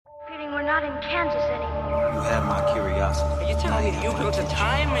not in Kansas anymore. You have my curiosity. Are you telling me you built a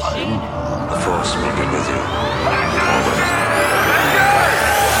time machine? The Force may be with you.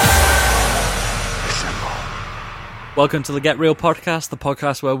 Assemble. Welcome to the Get Real podcast, the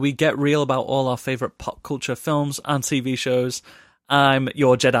podcast where we get real about all our favourite pop culture films and TV shows. I'm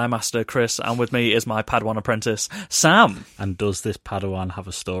your Jedi Master, Chris, and with me is my Padawan apprentice, Sam. And does this Padawan have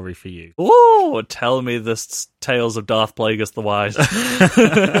a story for you? Ooh, tell me the tales of Darth Plagueis the Wise.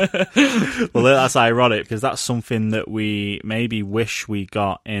 Well, that's ironic, because that's something that we maybe wish we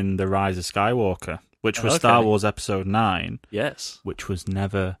got in The Rise of Skywalker, which was Star Wars Episode 9. Yes. Which was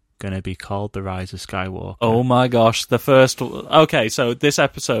never going to be called The Rise of Skywalker. Oh my gosh, the first... Okay, so this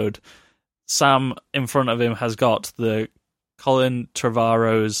episode, Sam, in front of him, has got the Colin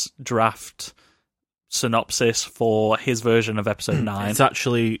Trevorrow's draft synopsis for his version of Episode 9. It's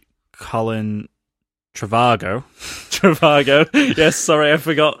actually Colin Trevorrow. Trevorrow. Yes, sorry, I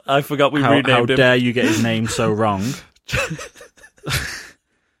forgot we renamed him. How dare you get his name so wrong?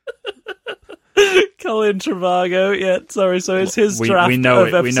 Colin Trevorrow, yeah, sorry, so it's his draft we know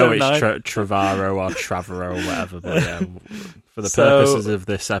of Episode 9. We know it's Trevorrow or Trevorrow or whatever, but yeah, for the purposes of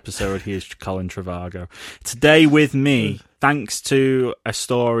this episode, he is Colin Trevorrow. Today with me, thanks to a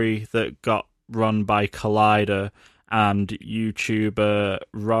story that got run by Collider and YouTuber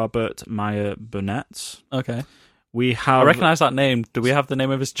Robert Meyer Burnett. Okay. We have... I recognise that name. Do we have the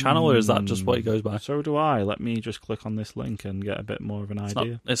name of his channel, or is that just what he goes by? So do I. Let me just click on this link and get a bit more of an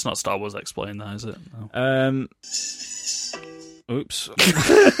idea. It's not Star Wars Explained, that, is it? No. Oops.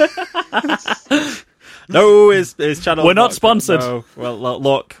 No, his channel... We're not sponsored. No. Well,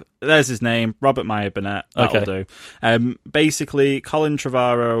 look, there's his name, Robert Meyer Burnett. That'll do. Basically, Colin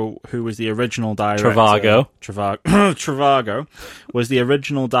Trevorrow, who was the original director... Trevorrow was the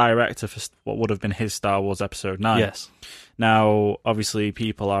original director for what would have been his Star Wars Episode 9. Yes. Now, obviously,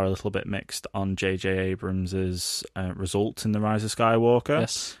 people are a little bit mixed on J.J. Abrams' result in The Rise of Skywalker.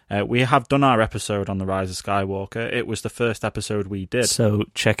 Yes. We have done our episode on The Rise of Skywalker. It was the first episode we did. So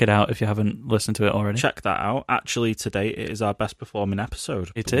check it out if you haven't listened to it already. Check that out. Actually, to date, it is our best performing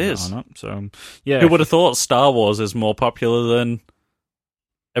episode. It is. So, yeah. Who would have thought Star Wars is more popular than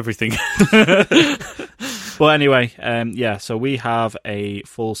everything? But anyway, so we have a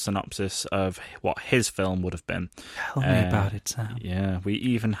full synopsis of what his film would have been. Tell me about it, Sam. Yeah, we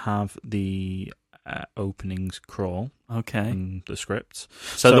even have the openings crawl. Okay. In the script.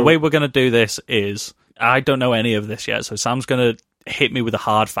 So the way we're going to do this is, I don't know any of this yet, so Sam's going to hit me with the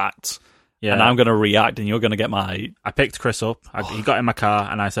hard facts. Yeah. And I'm going to react, and you're going to get my... I picked Chris up. He got in my car,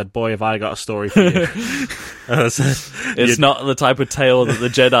 and I said, boy, have I got a story for you. It's not the type of tale that the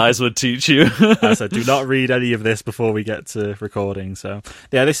Jedis would teach you. I said, do not read any of this before we get to recording. So,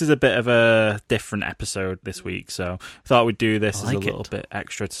 yeah, this is a bit of a different episode this week. So, I thought we'd do this as a little bit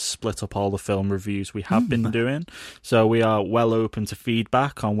extra to split up all the film reviews we have been doing. So, we are well open to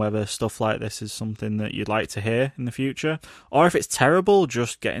feedback on whether stuff like this is something that you'd like to hear in the future. Or if it's terrible,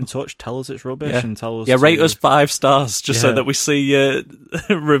 just get in touch, tell us it's rubbish, and tell us... Yeah, rate us 5 stars, just so that we see your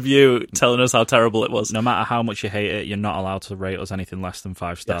review telling us how terrible it was. No matter how much you hate it, you're not allowed to rate us anything less than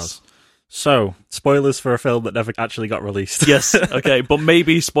 5 stars. Yes. So, spoilers for a film that never actually got released. Yes, okay, but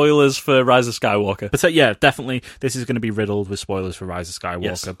maybe spoilers for Rise of Skywalker. But yeah, definitely, this is going to be riddled with spoilers for Rise of Skywalker.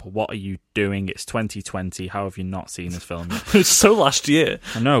 Yes. But what are you doing? It's 2020. How have you not seen this film yet? It's so last year.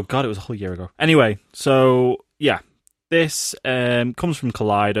 I know, God, it was a whole year ago. Anyway, so, yeah. This comes from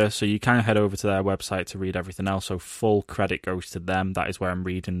Collider, so you can head over to their website to read everything else. So full credit goes to them. That is where I'm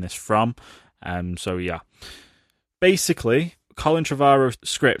reading this from. So yeah, basically, Colin Trevorrow's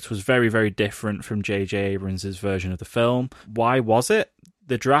script was very, very different from J.J. Abrams' version of the film. Why was it?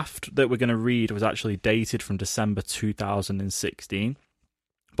 The draft that we're going to read was actually dated from December 2016.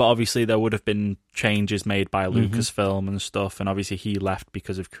 But obviously there would have been changes made by Lucasfilm and stuff, and obviously he left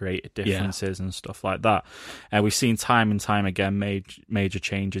because of creative differences and stuff like that. And we've seen time and time again major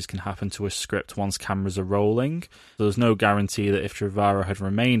changes can happen to a script once cameras are rolling. So there's no guarantee that if Trevorrow had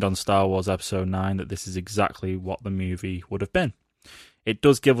remained on Star Wars Episode 9 that this is exactly what the movie would have been. It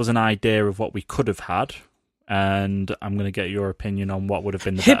does give us an idea of what we could have had, and I'm going to get your opinion on what would have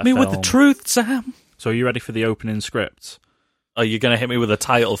been the better film. Hit me with the truth, Sam! So are you ready for the opening script? Are you going to hit me with a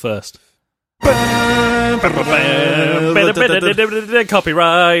title first?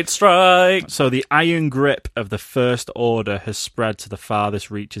 Copyright strike. So the iron grip of the First Order has spread to the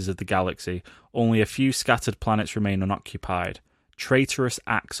farthest reaches of the galaxy. Only a few scattered planets remain unoccupied. Traitorous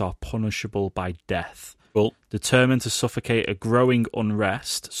acts are punishable by death. Cool. Determined to suffocate a growing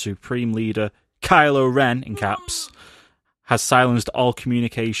unrest, Supreme Leader Kylo Ren, in caps, has silenced all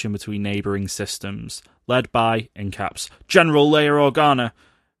communication between neighbouring systems. Led by, in caps, General Leia Organa,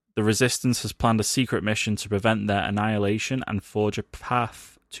 The Resistance has planned a secret mission to prevent their annihilation and forge a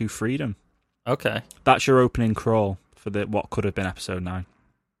path to freedom. Okay. That's your opening crawl for what could have been episode 9.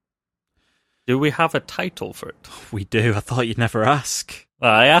 Do we have a title for it? We do. I thought you'd never ask.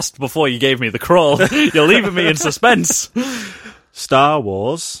 I asked before you gave me the crawl. You're leaving me in suspense. Star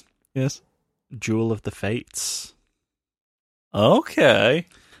Wars. Yes. Duel of the Fates. Okay.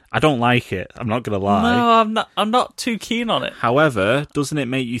 I don't like it. I'm not going to lie. No, I'm not too keen on it. However, doesn't it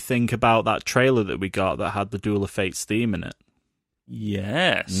make you think about that trailer that we got that had the Duel of Fates theme in it?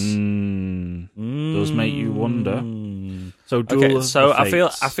 Yes. Does make you wonder. So Duel of the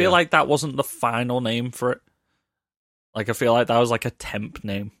Fates, I feel like that wasn't the final name for it. Like I feel like that was like a temp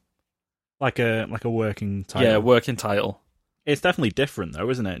name. Like a working title. Yeah, working title. It's definitely different though,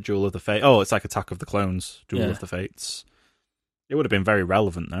 isn't it? Duel of the Fates. Oh, it's like Attack of the Clones. Duel of the Fates. It would have been very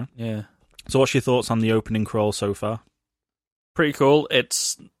relevant though. Yeah. So what's your thoughts on the opening crawl so far? Pretty cool.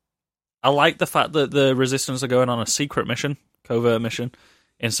 I like the fact that the Resistance are going on a secret mission, covert mission,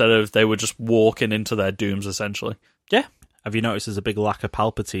 instead of they were just walking into their dooms essentially. Yeah. Have you noticed there's a big lack of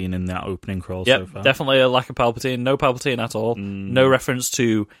Palpatine in that opening crawl so far? Definitely a lack of Palpatine. No Palpatine at all. No reference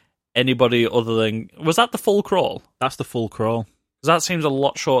to anybody other than... Was that the full crawl? That's the full crawl. Because that seems a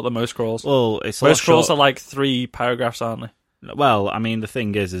lot shorter than most crawls. Well, it's most crawls are like 3 paragraphs, aren't they? Well, I mean, the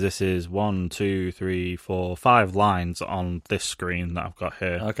thing is this is 1, 2, 3, 4, 5 lines on this screen that I've got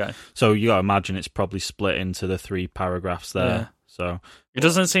here. Okay. So you got to imagine it's probably split into the 3 paragraphs there. Yeah. So it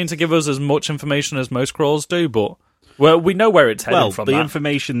doesn't seem to give us as much information as most crawls do, but... Well, we know where it's headed from. The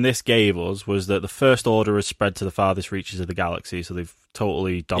information this gave us was that the First Order has spread to the farthest reaches of the galaxy, so they've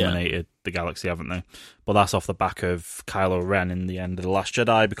totally dominated the galaxy, haven't they? But that's off the back of Kylo Ren in the end of The Last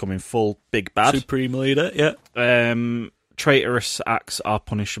Jedi becoming full big bad. Supreme leader, yeah. Traitorous acts are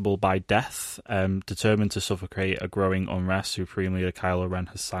punishable by death. Determined to suffocate a growing unrest, Supreme Leader Kylo Ren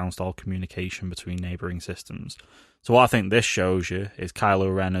has silenced all communication between neighbouring systems. So what I think this shows you is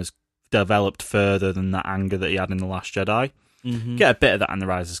Kylo Ren has developed further than that anger that he had in The Last Jedi. Mm-hmm. Get a bit of that in The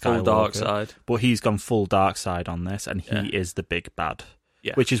Rise of Skywalker. Full dark side. But he's gone full dark side on this, and he is the big bad.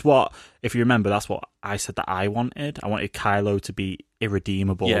 Yeah. Which is what, if you remember, that's what I said that I wanted. I wanted Kylo to be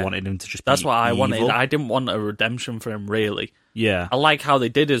irredeemable. Yeah. I wanted him to just be That's what I evil. wanted. I didn't want a redemption for him, really. Yeah. I like how they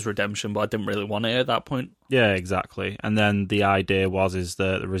did his redemption, but I didn't really want it at that point. Yeah, exactly. And then the idea is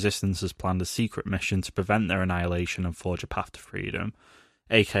that the Resistance has planned a secret mission to prevent their annihilation and forge a path to freedom.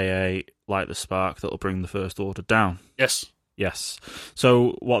 AKA light the spark that will bring the First Order down. Yes.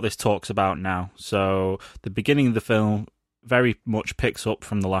 So what this talks about now. So the beginning of the film very much picks up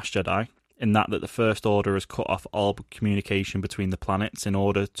from The Last Jedi, in that the First Order has cut off all communication between the planets in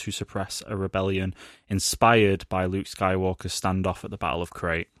order to suppress a rebellion inspired by Luke Skywalker's standoff at the Battle of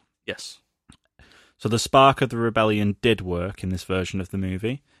Crait. Yes. So the spark of the rebellion did work in this version of the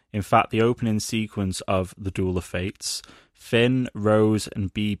movie. In fact, the opening sequence of The Duel of Fates, Finn, Rose,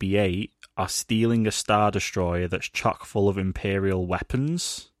 and BB-8 are stealing a Star Destroyer that's chock full of Imperial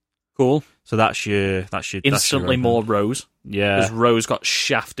weapons. Cool. So that's your instantly more Rose. Yeah. Because Rose got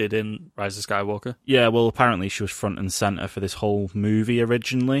shafted in Rise of Skywalker. Yeah, well, apparently she was front and centre for this whole movie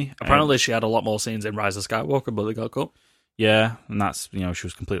originally. Apparently she had a lot more scenes in Rise of Skywalker, but they got cut. Yeah, and that's, she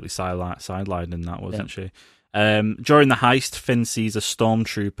was completely sidelined in that, wasn't she? During the heist, Finn sees a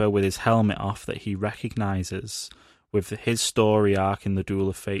stormtrooper with his helmet off that he recognises, with his story arc in The Duel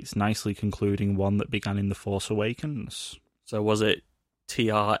of Fates nicely concluding one that began in The Force Awakens. So was it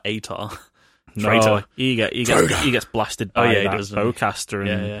TR-ATAR? No, he gets blasted by that bowcaster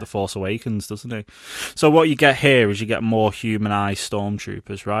in The Force Awakens, doesn't he? So what you get here is you get more humanised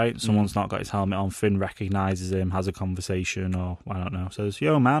stormtroopers, right? Someone's not got his helmet on, Finn recognises him, has a conversation, or I don't know, says,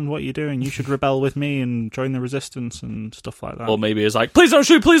 "Yo man, what are you doing? You should rebel with me and join the Resistance," and stuff like that. Or maybe it's like, "Please don't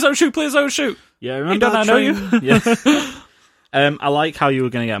shoot, please don't shoot, please don't shoot." Yeah, remember that? I know you. Yeah. I like how you were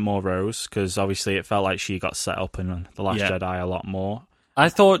going to get more Rose, because obviously it felt like she got set up in The Last Jedi a lot more. I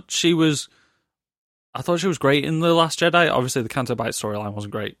thought she was great in The Last Jedi. Obviously, the Canto Bight storyline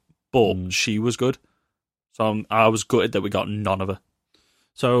wasn't great, but she was good. So I was gutted that we got none of her.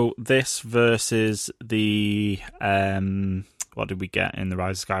 So this versus the what did we get in The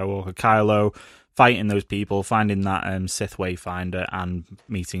Rise of Skywalker? Kylo fighting those people, finding that Sith Wayfinder, and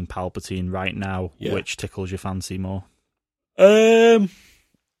meeting Palpatine right now. Which tickles your fancy more? I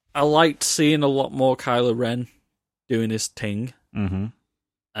liked seeing a lot more Kylo Ren doing his thing. Mm-hmm.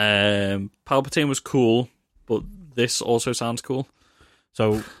 Palpatine was cool, but this also sounds cool.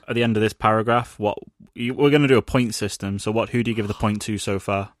 So at the end of this paragraph, we're going to do a point system. So who do you give the point to so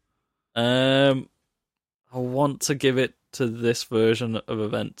far? I want to give it to this version of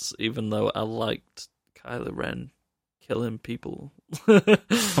events, even though I liked Kylo Ren killing people.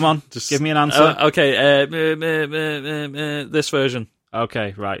 Come on, just give me an answer. Okay, this version.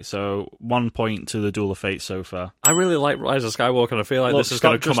 Okay, right. So 1 point to the Duel of Fate so far. I really like Rise of Skywalker, and I feel like Look, this is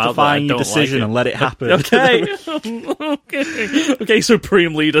going to come out that I justifying don't your decision like it. and let it happen. Okay,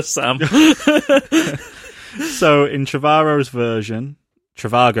 Supreme Leader Sam. So in Travago's version,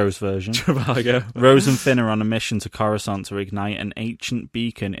 Travago. Rose and Finn are on a mission to Coruscant to ignite an ancient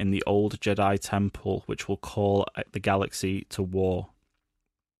beacon in the old Jedi Temple, which will call the galaxy to war.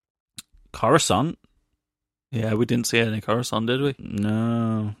 Coruscant? Yeah, we didn't see any Coruscant, did we?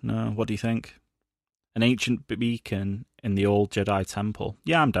 No. What do you think? An ancient beacon in the old Jedi Temple.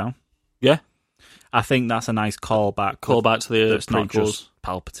 Yeah, I'm down. Yeah. I think that's a nice callback. Callback to the That's not prequels. just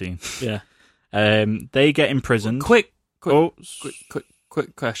Palpatine. Yeah. They get imprisoned. Quick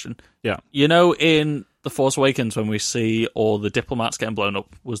question. Yeah. You know, in The Force Awakens, when we see all the diplomats getting blown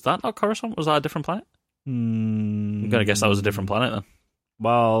up, was that not Coruscant? Was that a different planet? I'm going to guess that was a different planet then.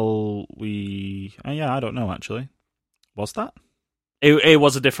 Well, I don't know, actually. Was that? It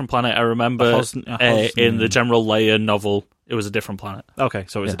was a different planet. I remember Hosnian. in the General Leia novel, it was a different planet. Okay,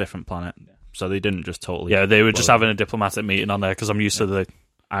 so it was Yeah. a different planet. So they didn't just totally... Yeah, they were just blow it. having a diplomatic meeting on there because I'm used to the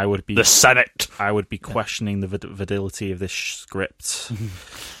Senate. I would be questioning the validity of this script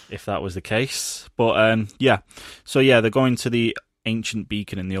if that was the case. But yeah. So yeah, they're going to the ancient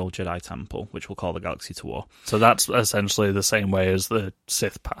beacon in the old Jedi Temple, which will call the galaxy to war. So that's essentially the same way as the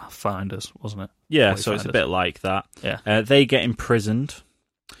Sith Pathfinders, wasn't it? Yeah, so it's a bit like that. Yeah. They get imprisoned.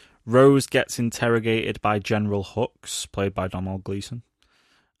 Rose gets interrogated by General Hux, played by Domhnall Gleeson.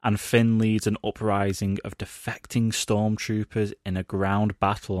 And Finn leads an uprising of defecting stormtroopers in a ground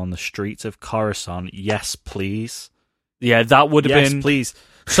battle on the streets of Coruscant. Yes, please. Yeah, that would have Yes, been... please.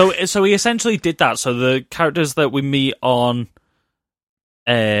 So he essentially did that. So the characters that we meet on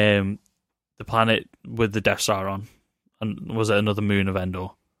the planet with the Death Star on, and was it another moon of Endor?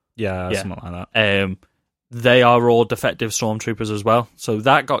 Yeah, something like that. They are all defective stormtroopers as well. So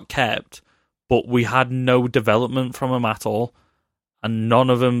that got kept, but we had no development from them at all, and none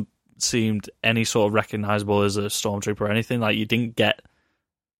of them seemed any sort of recognizable as a stormtrooper or anything. Like, you didn't get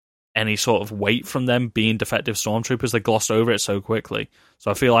any sort of weight from them being defective stormtroopers. They glossed over it so quickly. So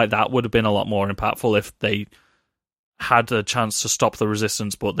I feel like that would have been a lot more impactful if they had a chance to stop the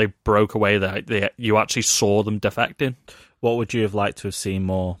resistance, but they broke away. You actually saw them defecting. What would you have liked to have seen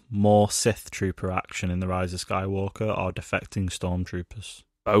more Sith trooper action in The Rise of Skywalker or defecting stormtroopers?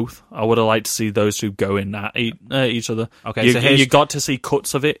 Both. I would have liked to see those two going at each other. Okay, you got to see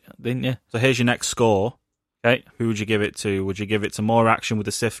cuts of it, didn't you? So here's your next score. Okay. Who would you give it to? Would you give it to more action with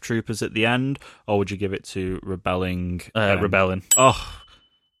the Sith troopers at the end, or would you give it to rebelling? Rebelling. Oh,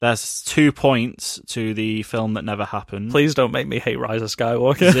 there's 2 points to the film that never happened. Please don't make me hate Rise of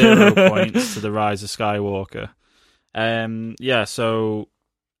Skywalker. 0 points to The Rise of Skywalker. Yeah, so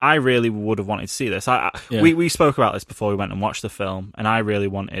I really would have wanted to see this. We spoke about this before we went and watched the film, and I really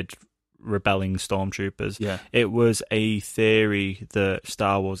wanted rebelling stormtroopers. Yeah. It was a theory that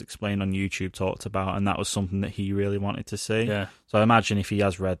Star Wars Explained on YouTube talked about, and that was something that he really wanted to see. Yeah. So I imagine if he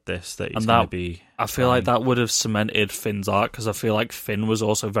has read this, that it's going to be... I feel like that would have cemented Finn's arc, because I feel like Finn was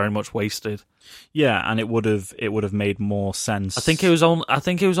also very much wasted. Yeah, and it would have made more sense. I think it was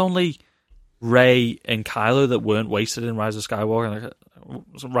only Rey and Kylo that weren't wasted in Rise of Skywalker.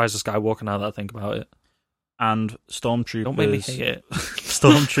 Rise of Skywalker, now that I think about it. And stormtroopers... Don't make me hate it.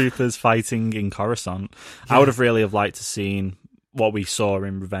 Stormtroopers fighting in Coruscant. Yeah. I would have really liked to seen what we saw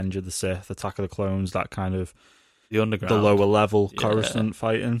in Revenge of the Sith, Attack of the Clones, that kind of... The underground. The lower level Coruscant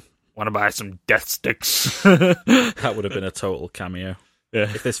fighting. Want to buy some death sticks? That would have been a total cameo. Yeah.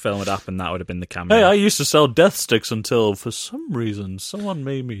 If this film had happened, that would have been the cameo. Hey, I used to sell death sticks until, for some reason, someone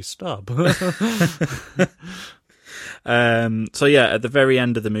made me stop. So yeah, at the very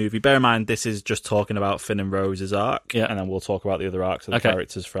end of the movie, bear in mind this is just talking about Finn and Rose's arc, yeah, and then we'll talk about the other arcs of the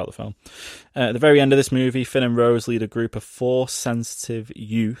characters throughout the film. At the very end of this movie, Finn and Rose lead a group of Force-sensitive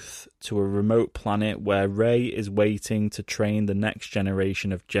youth to a remote planet where Rey is waiting to train the next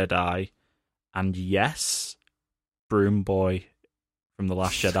generation of Jedi, and yes, Broom Boy from The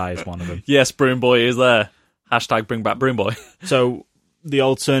Last Jedi is one of them. Yes, Broom Boy is there. Hashtag bring back Broom Boy. So the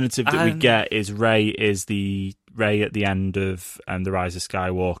alternative that we get is Rey at the end of The Rise of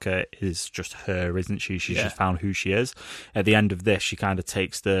Skywalker is just her, isn't she? She's just found who she is. At the end of this, she kind of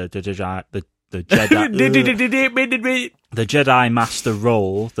takes the Jedi Master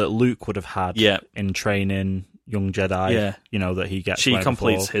role that Luke would have had in training young Jedi. Yeah. You know, that he gets. She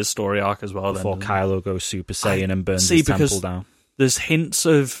completes his story arc as well. Before Kylo goes Super Saiyan and burns his temple down. There's hints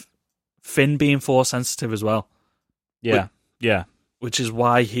of Finn being Force sensitive as well. Yeah, yeah. Which is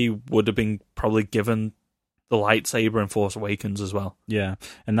why he would have been probably given the lightsaber in Force Awakens as well. Yeah,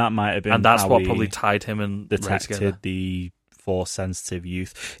 and that might have been, And that's how what he probably tied him and Rey together. detected the Force-sensitive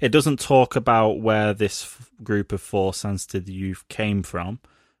youth. It doesn't talk about where this group of Force-sensitive youth came from,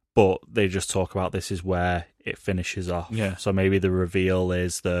 but they just talk about this is where it finishes off. Yeah. So maybe the reveal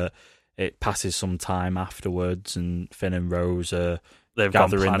is that it passes some time afterwards, and Finn and Rose are They've gone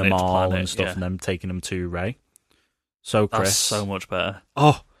gathering planet them to all planet, and stuff, yeah. and then taking them to Rey. So, Chris, That's so much better.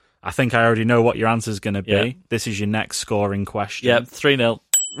 oh, I think I already know what your answer's going to be. Yeah. This is your next scoring question. Yep, 3-0.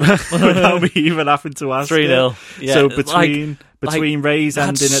 Without me even having to ask 3-0. it. Yeah, So between Rey's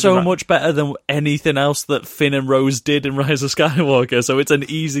ending that's at so the much better than anything else that Finn and Rose did in Rise of Skywalker, so it's an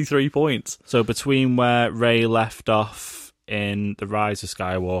easy 3 points. So between where Rey left off in The Rise of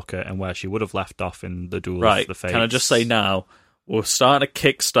Skywalker and where she would have left off in The Duel Right, of the Fates. can I just say now, we're starting a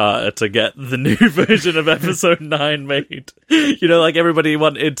Kickstarter to get the new version of Episode 9 made. You know, like everybody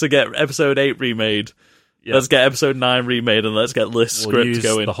wanted to get Episode 8 remade. Yeah. Let's get Episode 9 remade and let's get this We'll script use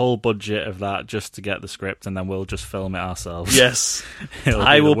going. the whole budget of that just to get the script, and then we'll just film it ourselves. Yes. It'll be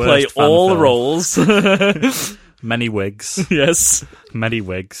I the will play worst fan all the film. roles. Many wigs. Yes. Many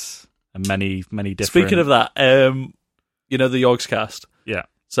wigs. And many different... Speaking of that, you know the Yorks cast? Yeah.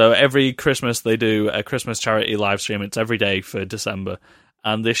 So every Christmas they do a Christmas charity live stream. It's every day for December.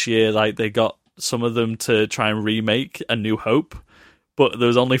 And this year, like, they got some of them to try and remake A New Hope. But there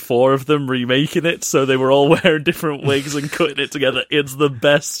was only 4 of them remaking it, so they were all wearing different wigs and cutting it together. It's the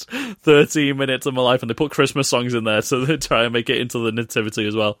best 13 minutes of my life, and they put Christmas songs in there, so they try and make it into the nativity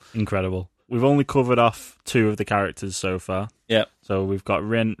as well. Incredible. We've only covered off 2 of the characters so far. Yeah. So we've got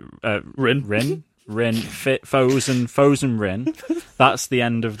Rin, Rin, Foes and Rin. That's the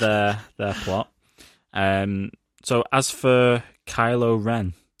end of their plot. So as for Kylo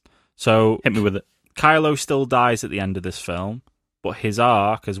Ren, so hit me with it. Kylo still dies at the end of this film, but his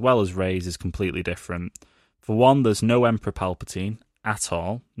arc, as well as Rey's, is completely different. For one, there's no Emperor Palpatine at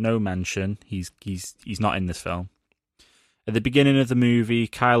all. No mention. He's not in this film. At the beginning of the movie,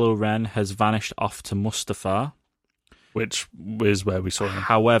 Kylo Ren has vanished off to Mustafar, Which is where we saw him.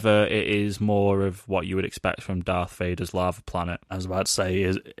 However, it is more of what you would expect from Darth Vader's lava planet. I was about to say,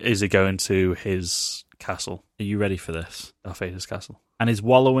 is he going to his castle? Are you ready for this? Darth Vader's castle. And is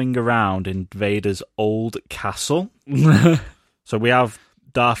wallowing around in Vader's old castle. So we have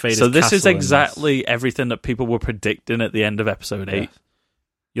Darth Vader's So this castle is in exactly everything that people were predicting at the end of Episode 8. Yeah.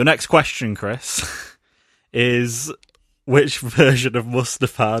 Your next question, Chris, is which version of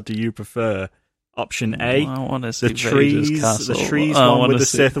Mustafar do you prefer? Option A, I want to see the Vader's trees, castle. the trees I one wanna with the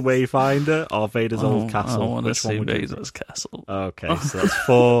see- Sith Wayfinder, or Vader's old castle. I want to Which see one would you Vader's castle. Okay, so that's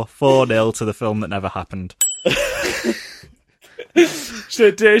 4-0 to the film that never happened.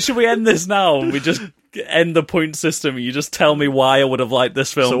 Should we end this now? We just end the point system. You just tell me why I would have liked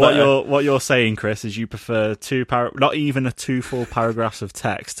this film So better. what you're saying, Chris, is you prefer not even 2 full paragraphs of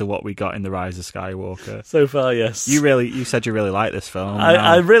text to what we got in The Rise of Skywalker. So far, yes. You said you really like this film.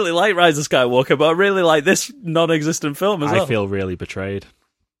 I really like Rise of Skywalker, but I really like this non-existent film as well. I feel really betrayed.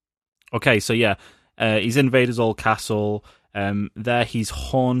 Okay, so yeah, he's in Vader's old castle. There he's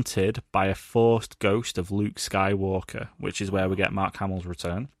haunted by a forced ghost of Luke Skywalker, which is where we get Mark Hamill's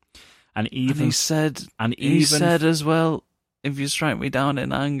return. And he said as well, if you strike me down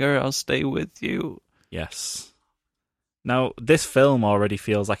in anger, I'll stay with you. Yes. Now, this film already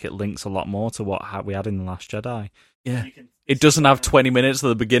feels like it links a lot more to what we had in The Last Jedi. Yeah. It doesn't have 20 minutes at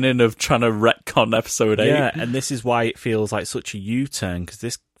the beginning of trying to retcon Episode 8. Yeah, and this is why it feels like such a U-turn, because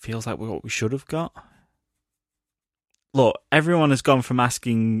this feels like what we should have got. Look, everyone has gone from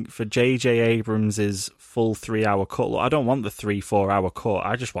asking for J.J. Abrams' full 3-hour cut. Look, I don't want the 3-4 hour cut.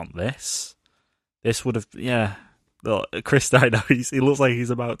 I just want this. This would have, yeah. Look, Chris, I know he looks like he's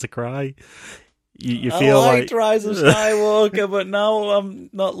about to cry. You feel I liked like Rise of Skywalker, but now I'm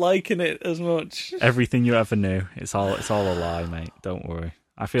not liking it as much. everything you ever knew. It's all a lie, mate. Don't worry.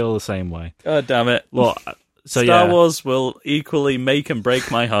 I feel the same way. God damn it. Look, so Star yeah. Wars will equally make and break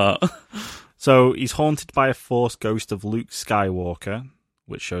my heart. So he's haunted by a forced ghost of Luke Skywalker,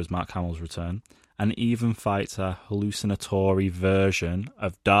 which shows Mark Hamill's return, and even fights a hallucinatory version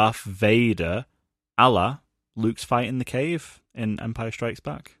of Darth Vader, a la Luke's fight in the cave in Empire Strikes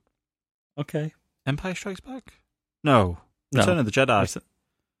Back. Okay. Empire Strikes Back? No. Return of the Jedi.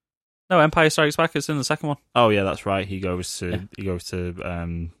 No, Empire Strikes Back is in the second one. Oh yeah, that's right. He goes to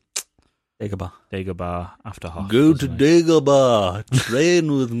Dagobah. after Hoth. Go to doesn't he? Dagobah.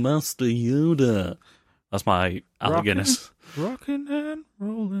 Train with Master Yoda. That's my Alec Guinness. Rocking and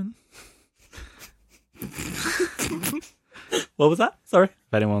rolling. What was that? Sorry.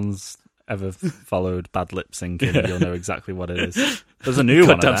 If anyone's ever followed bad lip syncing, you'll know exactly what it is. There's a new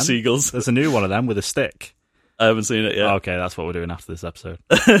one of Goddamn them. seagulls. There's a new one of them with a stick. I haven't seen it yet. Okay, that's what we're doing after this episode.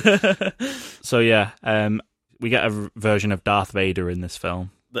 So yeah, we get a version of Darth Vader in this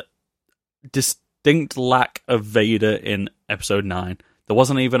film. Distinct lack of Vader in episode 9. There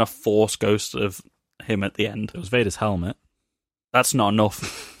wasn't even a Force ghost of him at the end. It was Vader's helmet. That's not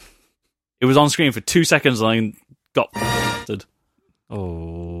enough. It was on screen for 2 seconds and then got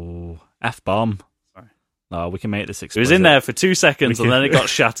Oh, F-bomb. Sorry. No, we can make this It explicit. was in there for 2 seconds and then it got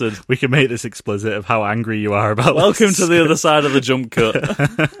shattered. We can make this explicit of how angry you are about Welcome this. to the other side of the jump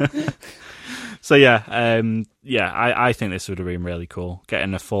cut. So yeah, I think this would have been really cool.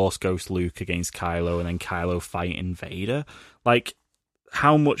 Getting a Force Ghost Luke against Kylo and then Kylo fighting Vader. Like,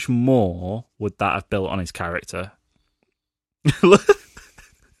 how much more would that have built on his character?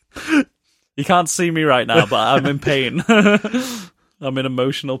 You can't see me right now, but I'm in pain. I'm in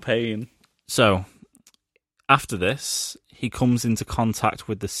emotional pain. So, after this, he comes into contact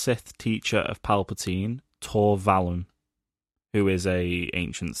with the Sith teacher of Palpatine, Tor Valon, who is a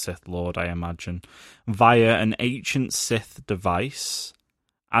ancient Sith Lord, I imagine, via an ancient Sith device,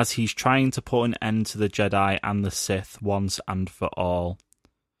 as he's trying to put an end to the Jedi and the Sith once and for all.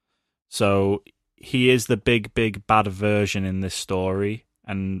 So, he is the big bad version in this story,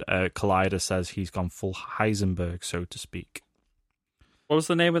 and Collider says he's gone full Heisenberg, so to speak. What was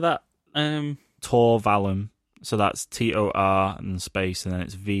the name of that? Tor Valum. So that's Tor and space, and then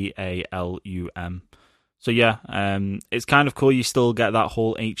it's Valum. So yeah, it's kind of cool. You still get that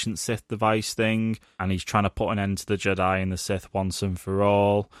whole ancient Sith device thing, and he's trying to put an end to the Jedi and the Sith once and for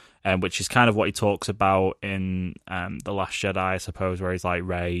all, which is kind of what he talks about in The Last Jedi, I suppose, where he's like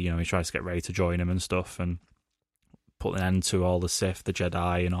Rey, he tries to get Rey to join him and stuff, and put an end to all the Sith, the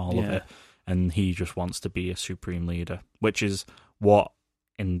Jedi, and all of it. And he just wants to be a supreme leader, which is what,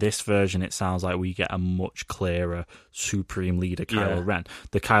 in this version, it sounds like we get a much clearer supreme leader, Kylo Ren.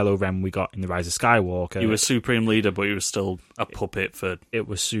 The Kylo Ren we got in The Rise of Skywalker. He was supreme leader, but he was still a puppet for... It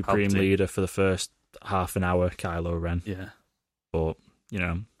was supreme Palpatine. leader for the first half an hour, Kylo Ren. Yeah. But,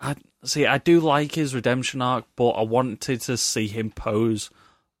 I do like his redemption arc, but I wanted to see him pose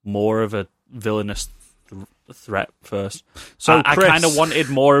more of a villainous threat first. So I kind of wanted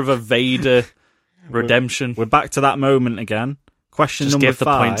more of a Vader redemption. We're back to that moment again. Question Just number give the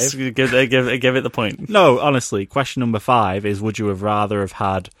 5. points. Give it the point. No, honestly, question number 5 is: would you have rather have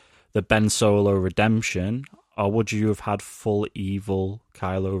had the Ben Solo redemption, or would you have had full evil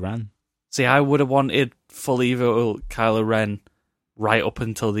Kylo Ren? See, I would have wanted full evil Kylo Ren right up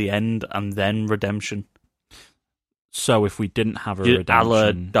until the end, and then redemption. So if we didn't have a A la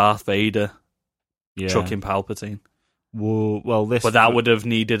redemption, Darth Vader yeah. chucking Palpatine. Well, this, But that would have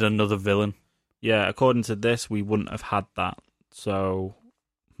needed another villain. yeah. According to this, we wouldn't have had that. So,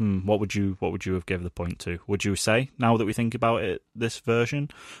 what would you have given the point to? Would you say, now that we think about it, this version,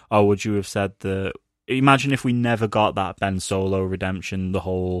 or would you have said that? Imagine if we never got that Ben Solo redemption, the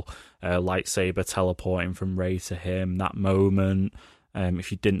whole lightsaber teleporting from Rey to him, that moment.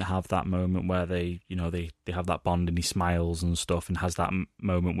 If you didn't have that moment where they have that bond and he smiles and stuff, and has that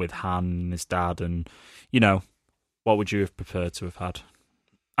moment with Han and his dad, and what would you have preferred to have had?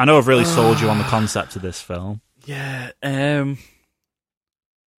 I know I've really sold you on the concept of this film. Yeah, I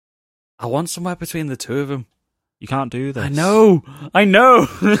want somewhere between the two of them. You can't do this. I know.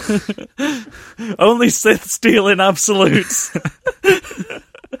 Only Sith stealing absolutes.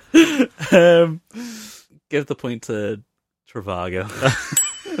 Give the point to Travago.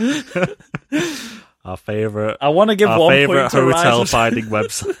 Our favourite. I want to give 1 point favourite to hotel Rise of- finding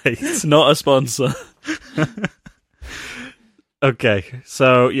website. It's not a sponsor. Okay,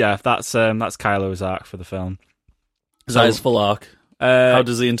 so yeah, that's Kylo's arc for the film. Is that his full arc? How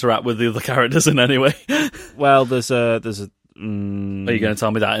does he interact with the other characters in any way? Well, there's a. Are you going to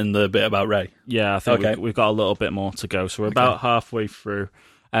tell me that in the bit about Rey? Yeah, I think Okay. we've got a little bit more to go, so we're about halfway through.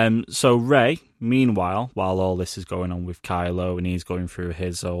 So Rey, meanwhile, while all this is going on with Kylo and he's going through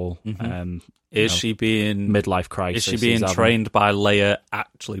his whole Is she being midlife crisis, Is she being he's having- trained by Leia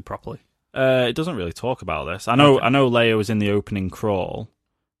actually properly? It doesn't really talk about this. I know Leia was in the opening crawl,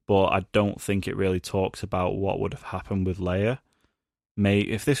 but I don't think it really talks about what would have happened with Leia.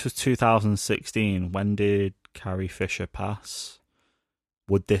 If this was 2016, when did Carrie Fisher pass?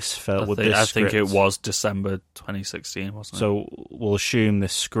 Would this film? I think it was December 2016, wasn't it? So we'll assume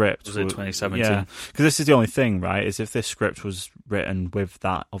this script Was it 2017? Yeah, because this is the only thing, right? Is if this script was written with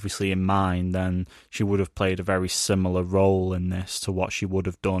that obviously in mind, then she would have played a very similar role in this to what she would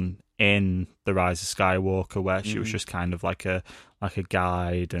have done in The Rise of Skywalker, where she was just kind of like a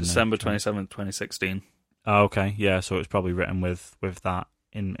guide. And December 27th, 2016. Oh, okay, yeah. So it was probably written with that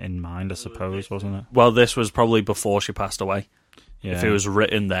in mind, I suppose, wasn't it? Well, this was probably before she passed away. Yeah. If it was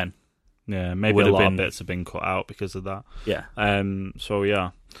written then. Yeah, maybe would a have lot been- of bits have been cut out because of that. Yeah. So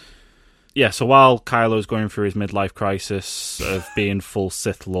yeah. Yeah, so while Kylo's going through his midlife crisis of being full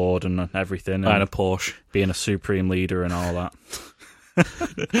Sith Lord and everything, And and a Porsche. being a supreme leader and all that.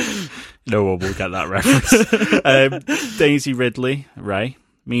 No one will get that reference. Daisy Ridley, Rey,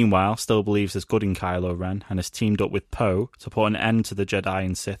 meanwhile, still believes there's good in Kylo Ren and has teamed up with Poe to put an end to the Jedi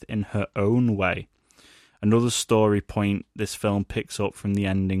and Sith in her own way. Another story point this film picks up from the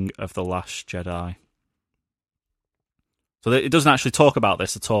ending of The Last Jedi. So it doesn't actually talk about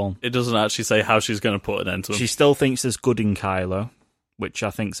this at all. It doesn't actually say how she's going to put an end to him. She still thinks there's good in Kylo, which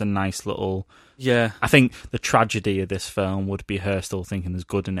I think's a nice little... Yeah. I think the tragedy of this film would be her still thinking there's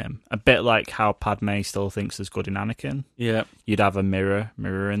good in him. A bit like how Padme still thinks there's good in Anakin. Yeah. You'd have a mirror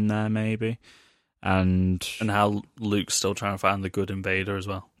in there, maybe. And how Luke's still trying to find the good in Vader as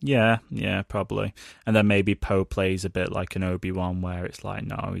well. yeah, probably. And then maybe Poe plays a bit like an Obi-Wan where it's like,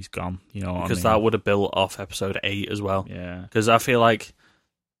 no, he's gone. You know what Because I mean? that would have built off episode 8 as well. Yeah. Because I feel like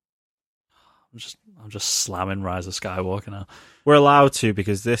I'm just slamming Rise of Skywalker now. We're allowed to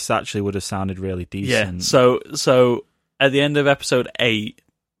because this actually would have sounded really Yeah. decent. So at the end of episode 8,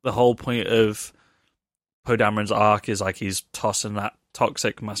 the whole point of Poe Dameron's arc is like he's tossing that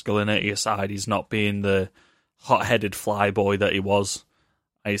toxic masculinity aside. He's not being the hot-headed flyboy that he was.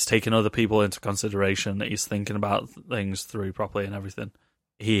 He's taking other people into consideration. He's thinking about things through properly and everything.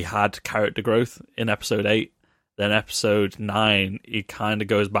 He had character growth in episode 8. Then episode 9, he kind of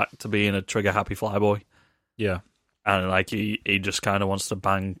goes back to being a trigger-happy flyboy. Yeah. And like he just kind of wants to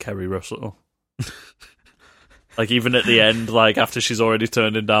bang Kerry Russell. Like even at the end, like after she's already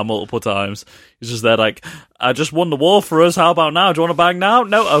turned him down multiple times, he's just there like, I just won the war for us. How about now? Do you want to bang now?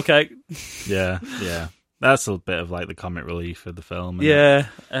 No, okay. Yeah. That's a bit of like the comic relief of the film. Isn't it?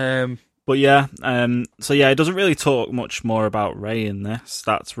 Yeah. But yeah, so yeah, it doesn't really talk much more about Rey in this.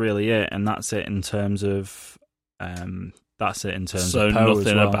 That's really it, and that's it in terms of So of Poe as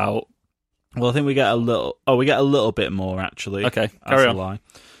nothing well. about. Well, I think we get a little bit more actually. Okay, That's carry a on. lie.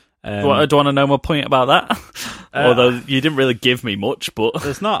 Do you want to know my point about that? Although you didn't really give me much, but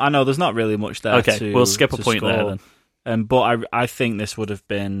there's not really much there. okay, we'll skip a to point score. there then. But I think this would have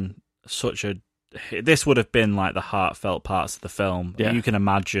been like the heartfelt parts of the film. Yeah. You can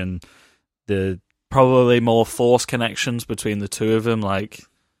imagine the Probably more force connections between the two of them. Like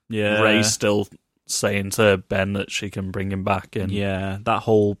yeah Rey's still saying to Ben that she can bring him back, and yeah, that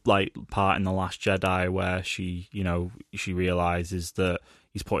whole like part in The Last Jedi where she realizes that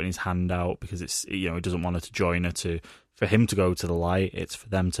he's putting his hand out because it's he doesn't want her to join her for him to go to the light. It's for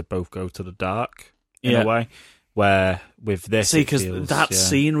them to both go to the dark in a way. Where with this, because that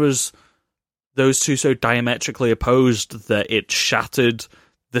scene was those two so diametrically opposed that it shattered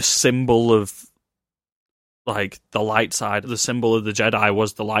the symbol of like the light side. The symbol of the Jedi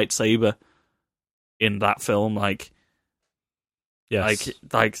was the lightsaber in that film. Like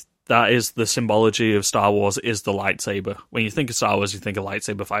that is the symbology of Star Wars, is the lightsaber. When you think of Star Wars, you think of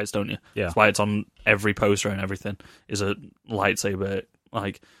lightsaber fights, don't you? Yeah. That's why it's on every poster and everything, is a lightsaber.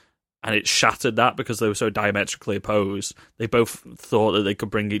 Like, and it shattered that because they were so diametrically opposed. They both thought that they could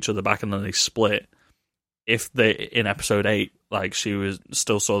bring each other back, and then they split. If they, in episode 8, like, she was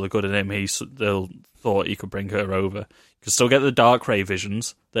still saw the good in him, he still thought he could bring her over. You could still get the Dark Ray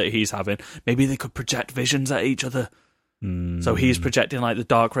visions that he's having. Maybe they could project visions at each other. So he's projecting like the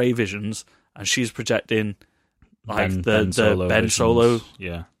Dark Ray visions, and she's projecting like the Ben Solo,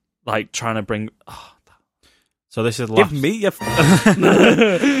 yeah, like trying to bring. So this is Give me a.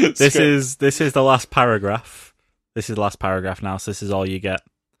 this is the last paragraph. This is the last paragraph now. So this is all you get.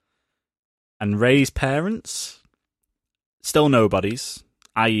 And Rey's parents, still nobodies,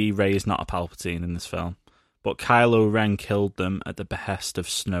 i.e. Rey is not a Palpatine in this film, but Kylo Ren killed them at the behest of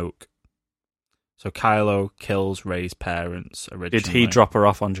Snoke. So Kylo kills Rey's parents originally. Did he drop her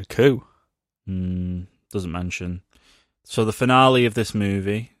off on Jakku? Doesn't mention. So the finale of this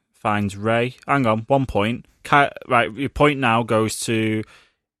movie finds Rey. Hang on, 1 point. Right, your point now goes to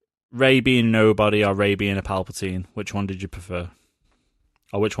Rey being nobody or Rey being a Palpatine. Which one did you prefer?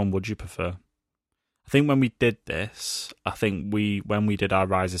 Or which one would you prefer? I think when we did this, when we did our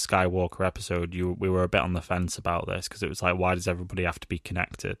Rise of Skywalker episode, we were a bit on the fence about this because it was like, why does everybody have to be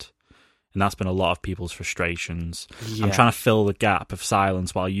connected? And that's been a lot of people's frustrations. Yeah. I'm trying to fill the gap of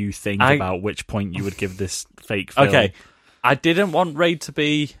silence while you think about which point you would give this fake film. Okay, I didn't want Rey to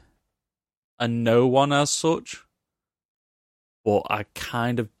be a no one as such, but I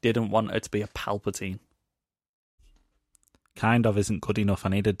kind of didn't want her to be a Palpatine. Kind of isn't good enough. I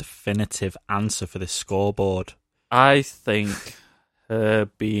need a definitive answer for this scoreboard. I think her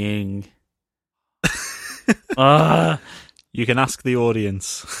being... You can ask the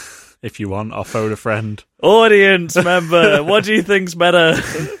audience. if you want, or phone a friend. Audience member, what do you think's better?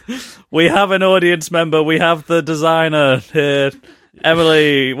 We have an audience member. We have the designer here.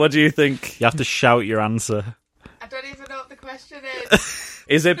 Emily, what do you think? You have to shout your answer. I don't even know what the question is.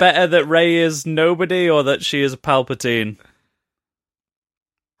 Is it better that Rey is nobody or that she is Palpatine?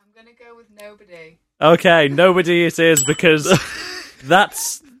 I'm going to go with nobody. Okay, nobody it is, because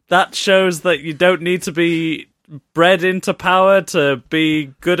that shows that you don't need to be bred into power to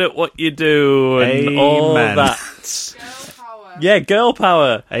be good at what you do and all Amen. that. Girl power. Yeah, girl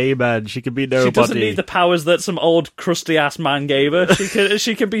power. Amen. She can be nobody. She doesn't need the powers that some old crusty ass man gave her.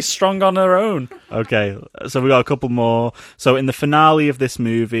 She can be strong on her own. Okay, so we got a couple more. So in the finale of this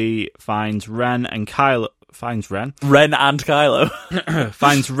movie, finds Ren and Kylo finds Rey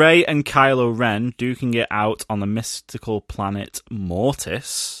and Kylo Ren duking it out on the mystical planet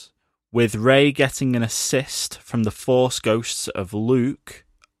Mortis, with Rey getting an assist from the Force ghosts of Luke,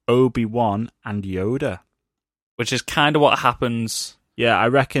 Obi-Wan, and Yoda. Which is kind of what happens. Yeah, I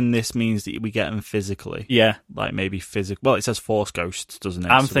reckon this means that we get them physically. Yeah. Like maybe physical. Well, it says Force ghosts, doesn't it?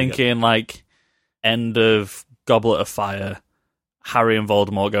 I'm So we get- thinking like end of Goblet of Fire, Harry and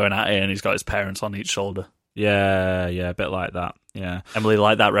Voldemort going at it and he's got his parents on each shoulder. Yeah, a bit like that. Yeah. Emily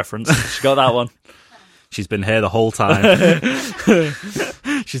liked that reference. She got that one. She's been here the whole time.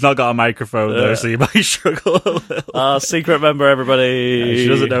 She's not got a microphone though, so you might struggle a little. Secret member, everybody. She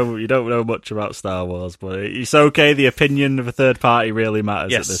doesn't know. You don't know much about Star Wars, but it's okay. The opinion of a third party really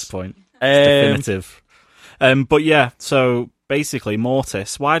matters Yes. at this point. It's definitive. But yeah, so basically,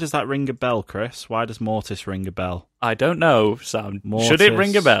 Mortis. Why does that ring a bell, Chris? Why does Mortis ring a bell? I don't know, Sam. Mortis, Should it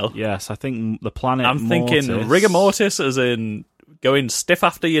ring a bell? Yes, I think the planet. I'm thinking rigor mortis as in going stiff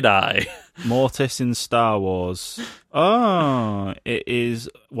after you die. Mortis in Star Wars. Oh, it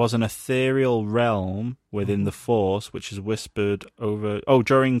was an ethereal realm within the Force, which is whispered over. Oh,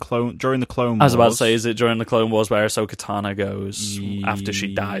 during the Clone Wars. I was about to say, is it during the Clone Wars where Ahsoka Tano goes after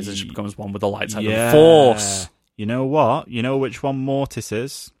she dies and she becomes one with the light side of the Force? You know what? You know which one Mortis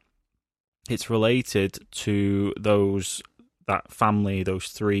is? It's related to that family, those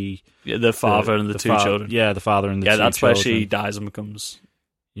three. Yeah, the father and the two children. Yeah, the father and the two children. Yeah, that's where she dies and becomes.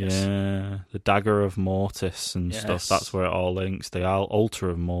 Yeah, the Dagger of Mortis and stuff. That's where it all links. The Altar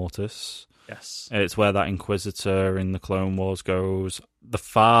of Mortis. Yes. It's where that Inquisitor in the Clone Wars goes. The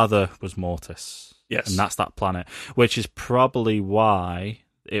father was Mortis. Yes. And that's that planet, which is probably why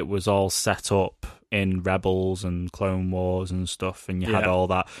it was all set up in Rebels and Clone Wars and stuff, and you had all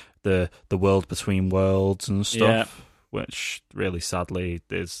that, the world between worlds and stuff, which really sadly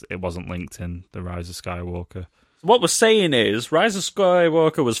it wasn't linked in The Rise of Skywalker. What we're saying is, Rise of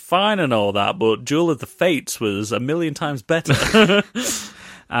Skywalker was fine and all that, but Duel of the Fates was a million times better.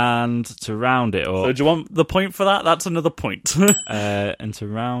 And to round it up... So do you want the point for that? That's another point. And to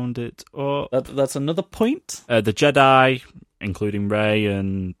round it up... That's another point? The Jedi, including Rey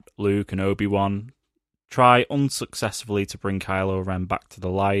and Luke and Obi-Wan, try unsuccessfully to bring Kylo Ren back to the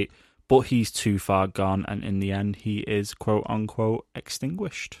light, but he's too far gone, and in the end, he is quote-unquote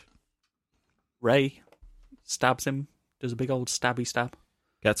extinguished. Rey stabs him, does a big old stabby stab.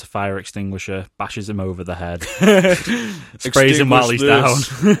 Gets a fire extinguisher, bashes him over the head, sprays him while he's down,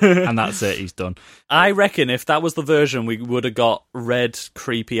 and that's it, he's done. I reckon if that was the version, we would have got red,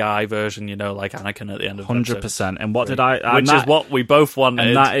 creepy eye version, like Anakin at the end of 100%. And what did Which is what we both wanted.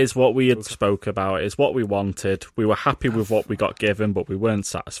 And that is what we had spoke about, is what we wanted. We were happy with what we got given, but we weren't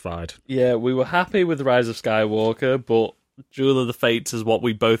satisfied. Yeah, we were happy with Rise of Skywalker, but Duel of the Fates is what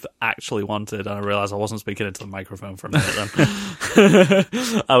we both actually wanted, and I realised I wasn't speaking into the microphone for a minute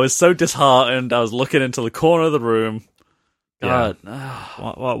then. I was so disheartened. I was looking into the corner of the room. God.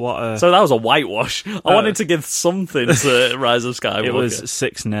 What So that was a whitewash. I wanted to give something to Rise of Skywalker. It was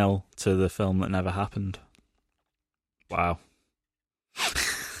 6-0 to the film that never happened. Wow.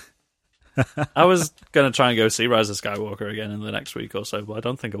 I was going to try and go see Rise of Skywalker again in the next week or so, but I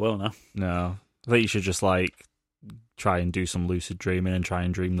don't think I will now. No. I think you should just, try and do some lucid dreaming and try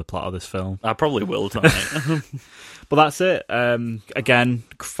and dream the plot of this film. I probably will tonight. But that's it. Again,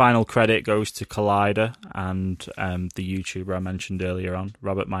 final credit goes to Collider and the YouTuber I mentioned earlier on,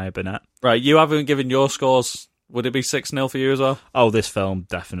 Robert Meyer Burnett. Right, you haven't given your scores. Would it be 6-0 for you as well? Oh, this film,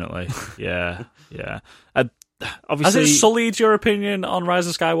 definitely. Yeah. Obviously, has it sullied your opinion on Rise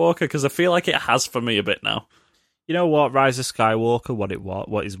of Skywalker? Because I feel like it has for me a bit now. You know what? Rise of Skywalker, what it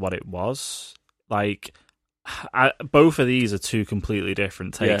was. Both of these are two completely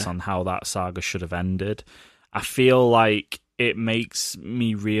different takes on how that saga should have ended. I feel like it makes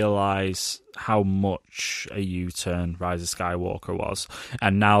me realise how much a U-turn Rise of Skywalker was.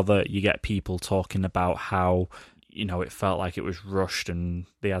 And now that you get people talking about how, it felt like it was rushed and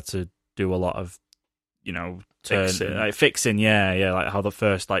they had to do a lot of, fixing. Yeah, like how the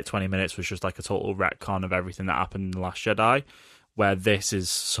first 20 minutes was just like a total retcon of everything that happened in The Last Jedi, where this is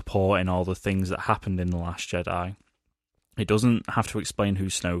supporting all the things that happened in The Last Jedi. It doesn't have to explain who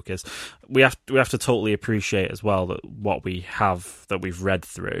Snoke is. We have to totally appreciate as well that what we have that we've read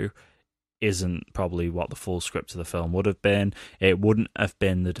through isn't probably what the full script of the film would have been. It wouldn't have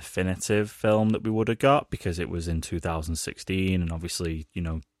been the definitive film that we would have got because it was in 2016, and obviously,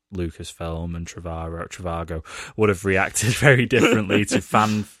 Lucasfilm and Trivago would have reacted very differently to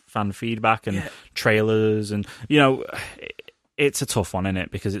fan feedback and trailers, and it's a tough one, isn't it?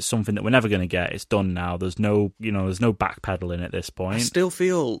 Because it's something that we're never going to get. It's done now. There's no backpedaling at this point. I still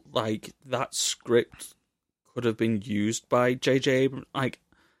feel like that script could have been used by J.J. Abrams.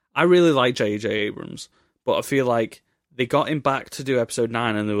 I really like J.J. Abrams, but I feel like they got him back to do Episode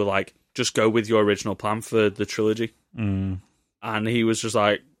 9 and they were like, just go with your original plan for the trilogy. Mm. And he was just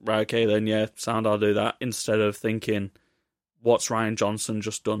like, right, okay, then, yeah, sound, I'll do that. Instead of thinking, what's Rian Johnson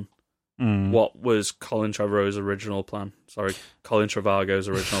just done? Mm. What was Colin Trevorrow's original plan? Sorry, Colin Trevorrow's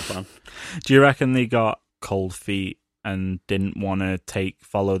original plan. Do you reckon they got cold feet and didn't want to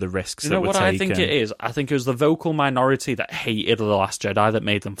follow the risks that were taken? I think it is? I think it was the vocal minority that hated The Last Jedi that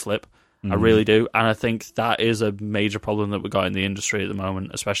made them flip. I really do. And I think that is a major problem that we got in the industry at the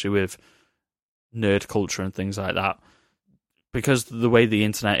moment, especially with nerd culture and things like that. Because the way the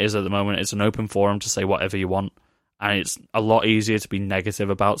internet is at the moment, it's an open forum to say whatever you want. And it's a lot easier to be negative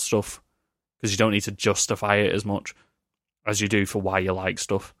about stuff because you don't need to justify it as much as you do for why you like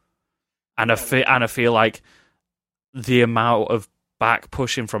stuff. And I feel like the amount of back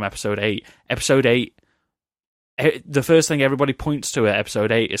pushing from Episode 8, the first thing everybody points to at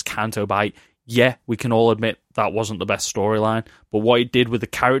Episode 8 is Canto Bight. Yeah, we can all admit that wasn't the best storyline, but what it did with the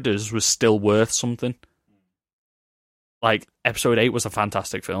characters was still worth something. Episode 8 was a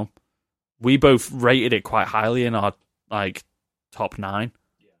fantastic film. We both rated it quite highly in our top 9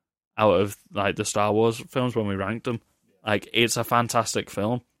 out of the Star Wars films when we ranked them. It's a fantastic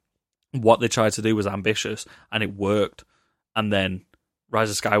film. What they tried to do was ambitious, and it worked. And then Rise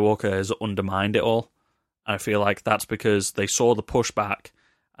of Skywalker has undermined it all. And I feel like that's because they saw the pushback,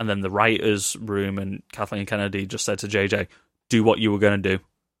 and then the writers' room and Kathleen Kennedy just said to JJ, do what you were going to do.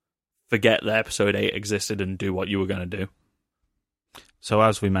 Forget that Episode 8 existed and do what you were going to do. So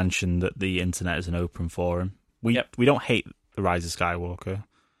as we mentioned, that the internet is an open forum. We don't hate The Rise of Skywalker.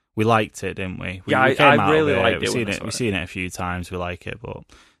 We liked it, didn't we? We I really liked it. We've seen it a few times. We like it, but...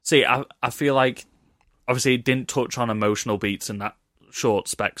 See, I feel like, obviously, it didn't touch on emotional beats in that short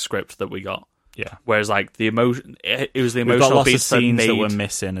spec script that we got. Yeah. Whereas, the emotion, it was the We've emotional got lots beats of scenes that that were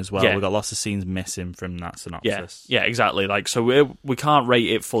missing as well. Yeah. We've got lots of scenes missing from that synopsis. Yeah, exactly. So we can't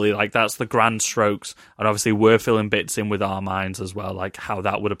rate it fully. That's the grand strokes, and obviously we're filling bits in with our minds as well, how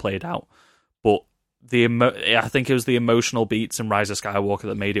that would have played out. But I think it was the emotional beats in Rise of Skywalker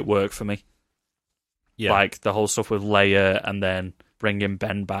that made it work for me. Yeah. The whole stuff with Leia and then bringing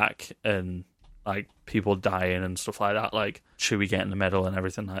Ben back and people dying and stuff like that, Chewie getting the medal and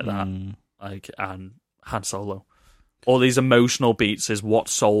everything like that, and Han Solo. All these emotional beats is what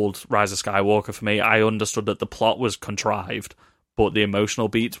sold Rise of Skywalker for me. I understood that the plot was contrived, but the emotional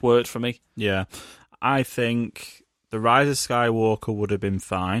beats worked for me. Yeah, I think the Rise of Skywalker would have been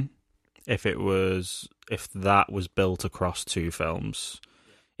fine if that was built across 2 films.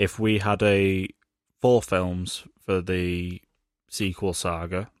 If we had 4 films for the sequel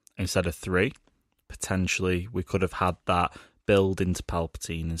saga instead of 3, potentially we could have had that build into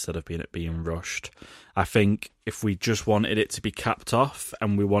Palpatine instead of being rushed. I think if we just wanted it to be capped off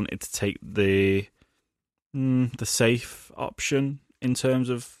and we wanted to take the safe option in terms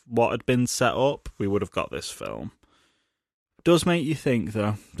of what had been set up, we would have got this film. Does make you think,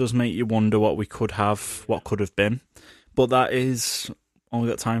 though. Does make you wonder what we could have, what could have been. But that is all we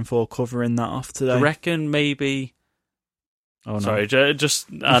got time for covering that off today. I reckon maybe... Oh, no. Sorry, just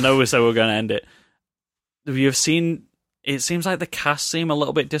I know we said we're going to end it. Have you seen... It seems like the cast seem a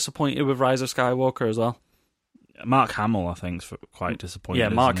little bit disappointed with Rise of Skywalker as well. Mark Hamill, I think, is quite disappointed. Yeah,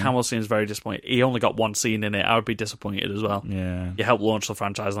 Mark Hamill seems very disappointed. He only got 1 scene in it. I would be disappointed as well. Yeah. You help launch the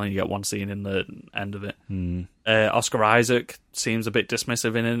franchise and then you get 1 scene in the end of it. Oscar Isaac seems a bit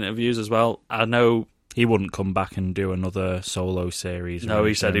dismissive in interviews as well. I know... He wouldn't come back and do another solo series. No,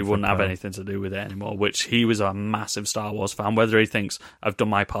 he said he wouldn't have anything to do with it anymore, which he was a massive Star Wars fan. Whether he thinks, I've done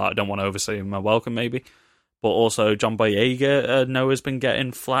my part, I don't want to overstay my welcome, maybe. But also, John Boyega, Noah's been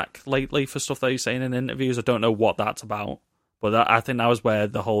getting flack lately for stuff that he's saying in interviews. I don't know what that's about. But I think that was where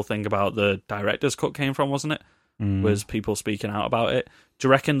the whole thing about the director's cut came from, wasn't it? Was people speaking out about it. Do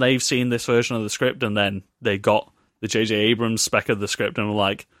you reckon they've seen this version of the script and then they got the J.J. Abrams spec of the script and were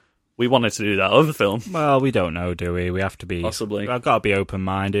like, we wanted to do that other film. Well, we don't know, do we? We have to be... Possibly. I've got to be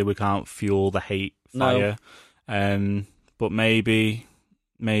open-minded. We can't fuel the hate fire. No. But maybe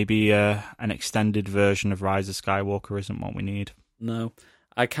an extended version of Rise of Skywalker isn't what we need. No.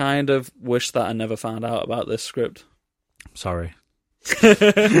 I kind of wish that I never found out about this script. Sorry.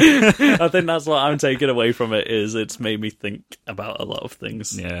 I think that's what I'm taking away from it, is it's made me think about a lot of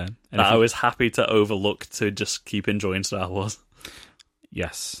things. Yeah. That I was happy to overlook to just keep enjoying Star Wars.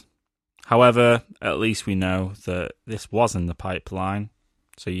 Yes. However, at least we know that this was in the pipeline,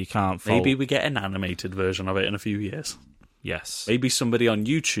 so you can't fault... Maybe we get an animated version of it in a few years. Yes. Maybe somebody on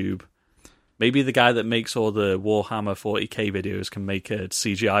YouTube, maybe the guy that makes all the Warhammer 40k videos can make a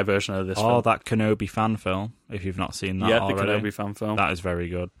CGI version of this film. Oh, that Kenobi fan film, if you've not seen that already. Yeah, the Kenobi fan film. That is very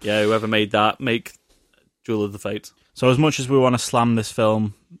good. Yeah, whoever made that, make Duel of the Fates. So as much as we want to slam this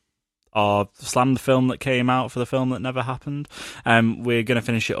film, or slam the film that came out for the film that never happened, we're going to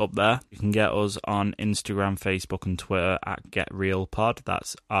finish it up there. You can get us on Instagram, Facebook and Twitter at GetRealPod.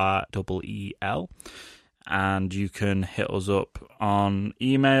 That's REEL. And you can hit us up on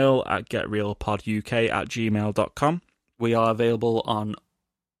email at getrealpoduk@gmail.com. We are available on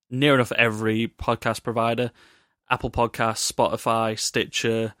near enough every podcast provider. Apple Podcasts, Spotify,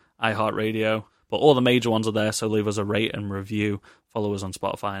 Stitcher, iHeartRadio. But all the major ones are there, so leave us a rate and review. Follow us on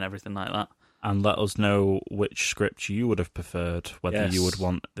Spotify and everything like that. And let us know which script you would have preferred, whether you would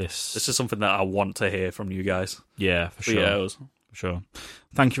want this. This is something that I want to hear from you guys. Yeah, for sure. Yeah, for sure.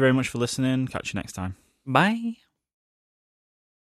 Thank you very much for listening. Catch you next time. Bye.